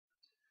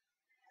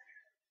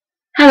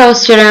Hello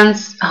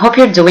students, I hope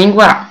you're doing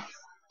well.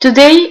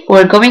 Today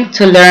we're going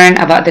to learn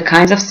about the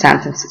kinds of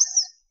sentences.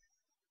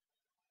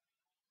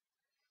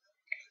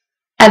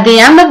 At the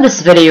end of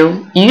this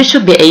video, you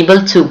should be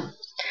able to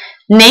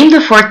name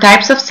the 4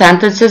 types of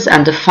sentences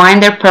and define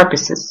their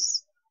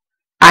purposes.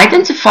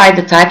 Identify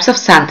the types of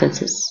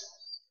sentences.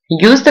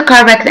 Use the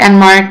correct end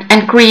mark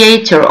and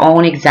create your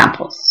own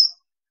examples.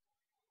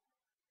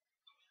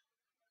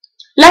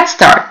 Let's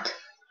start.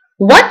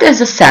 What is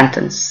a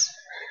sentence?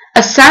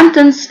 A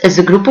sentence is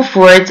a group of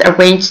words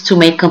arranged to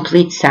make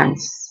complete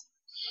sense.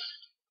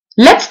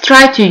 Let's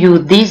try to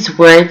use these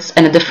words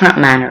in a different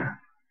manner.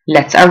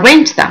 Let's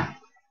arrange them.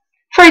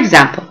 For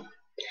example,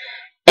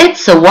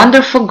 it's a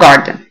wonderful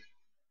garden.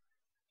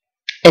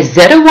 Is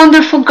it a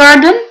wonderful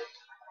garden?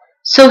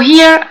 So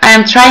here I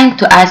am trying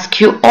to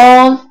ask you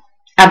all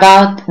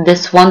about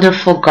this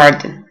wonderful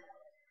garden.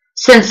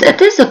 Since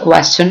it is a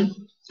question,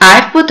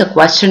 I've put a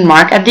question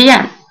mark at the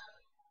end.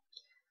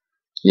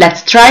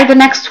 Let's try the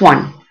next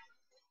one.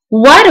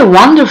 What a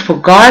wonderful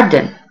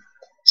garden!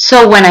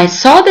 So when I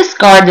saw this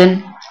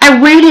garden, I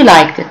really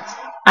liked it.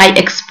 I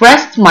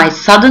expressed my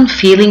sudden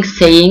feeling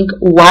saying,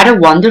 what a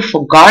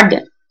wonderful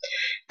garden.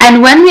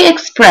 And when we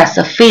express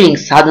a feeling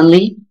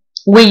suddenly,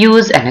 we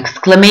use an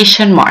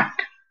exclamation mark.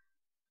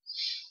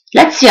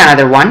 Let's see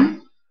another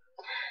one.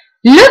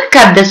 Look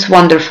at this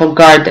wonderful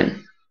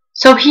garden.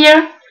 So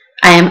here,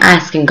 I am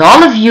asking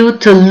all of you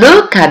to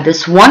look at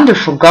this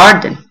wonderful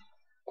garden.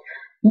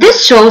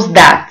 This shows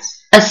that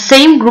a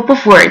same group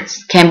of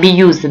words can be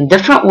used in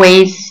different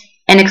ways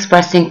and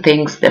expressing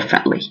things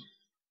differently.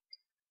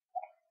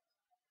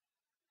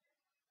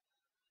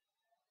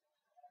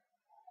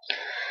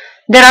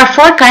 There are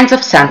 4 kinds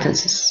of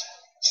sentences.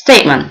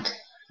 Statement.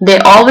 They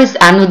always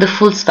end with a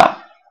full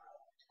stop.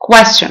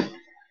 Question.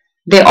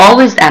 They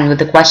always end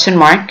with a question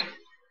mark.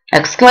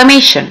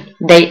 Exclamation.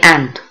 They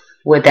end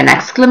with an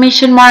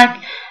exclamation mark.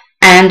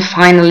 And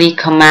finally,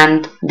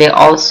 command. They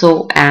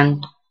also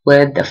end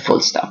with a full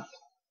stop.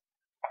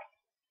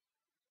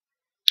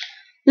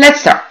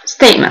 Let's start.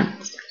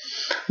 Statements.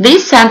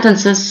 These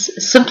sentences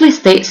simply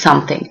state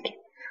something.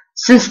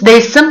 Since they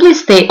simply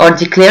state or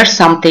declare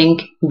something,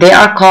 they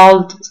are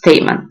called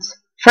statements.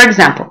 For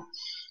example,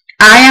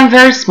 I am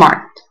very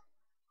smart.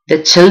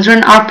 The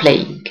children are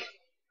playing.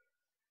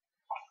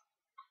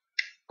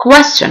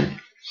 Question.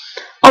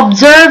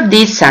 Observe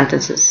these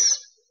sentences.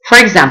 For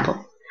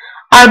example,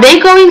 are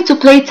they going to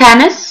play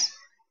tennis?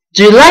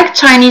 Do you like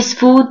Chinese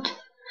food?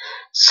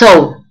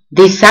 So,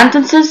 these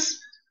sentences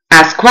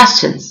ask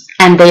questions,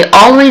 and they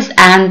always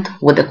end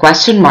with a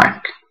question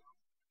mark.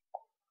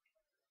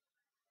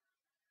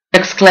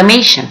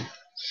 Exclamation.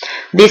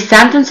 These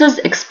sentences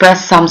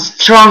express some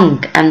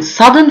strong and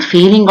sudden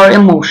feeling or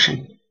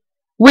emotion.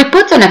 We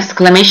put an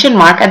exclamation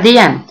mark at the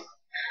end.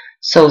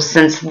 So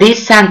since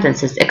these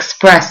sentences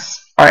express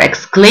or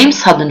exclaim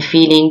sudden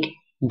feeling,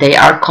 they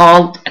are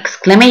called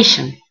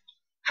exclamation.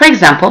 For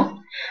example,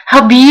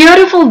 how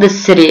beautiful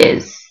this city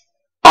is.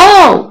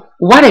 Oh,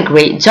 what a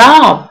great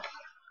job.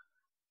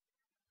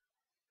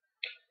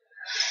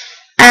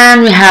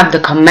 And we have the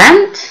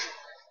comment.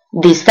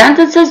 These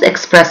sentences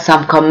express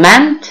some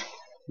comment,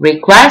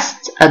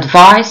 request,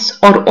 advice,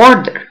 or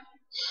order.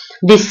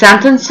 These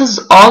sentences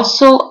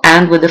also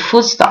end with a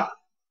full stop.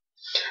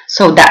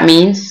 So that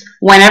means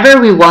whenever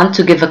we want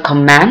to give a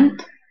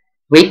command,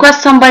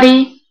 request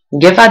somebody,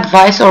 give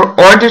advice, or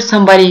order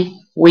somebody,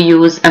 we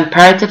use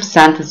imperative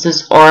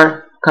sentences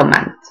or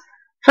command.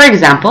 For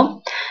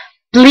example,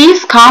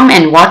 please come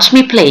and watch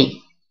me play.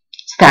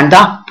 Stand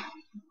up.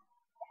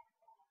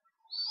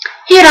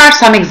 Here are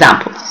some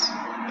examples.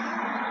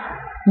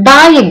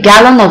 Buy a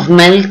gallon of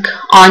milk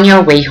on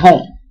your way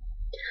home.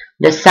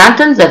 The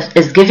sentence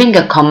is giving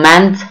a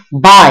command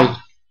buy,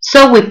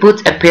 so we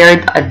put a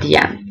period at the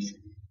end.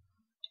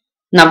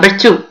 Number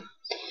 2.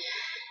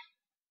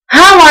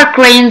 How are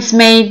crayons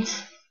made?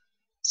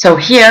 So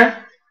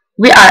here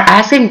we are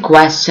asking a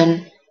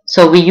question,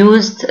 so we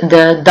used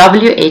the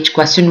WH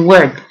question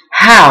word,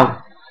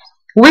 how.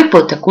 We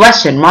put a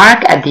question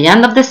mark at the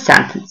end of the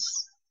sentence.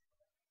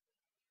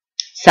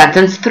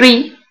 Sentence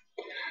 3.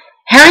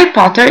 Harry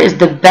Potter is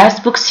the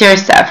best book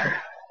series ever.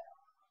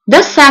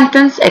 This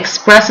sentence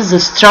expresses a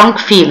strong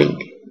feeling,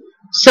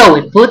 so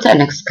we put an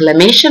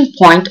exclamation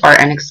point or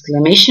an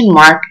exclamation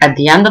mark at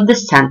the end of the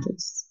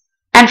sentence.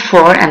 And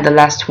 4, and the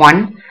last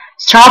one,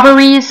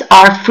 strawberries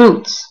are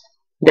fruits.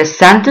 The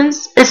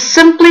sentence is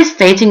simply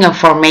stating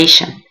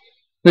information.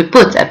 We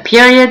put a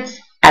period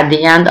at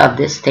the end of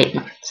this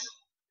statement.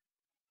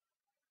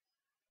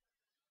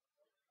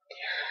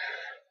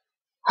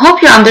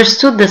 Hope you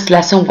understood this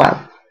lesson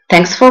well.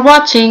 Thanks for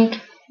watching.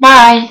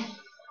 Bye.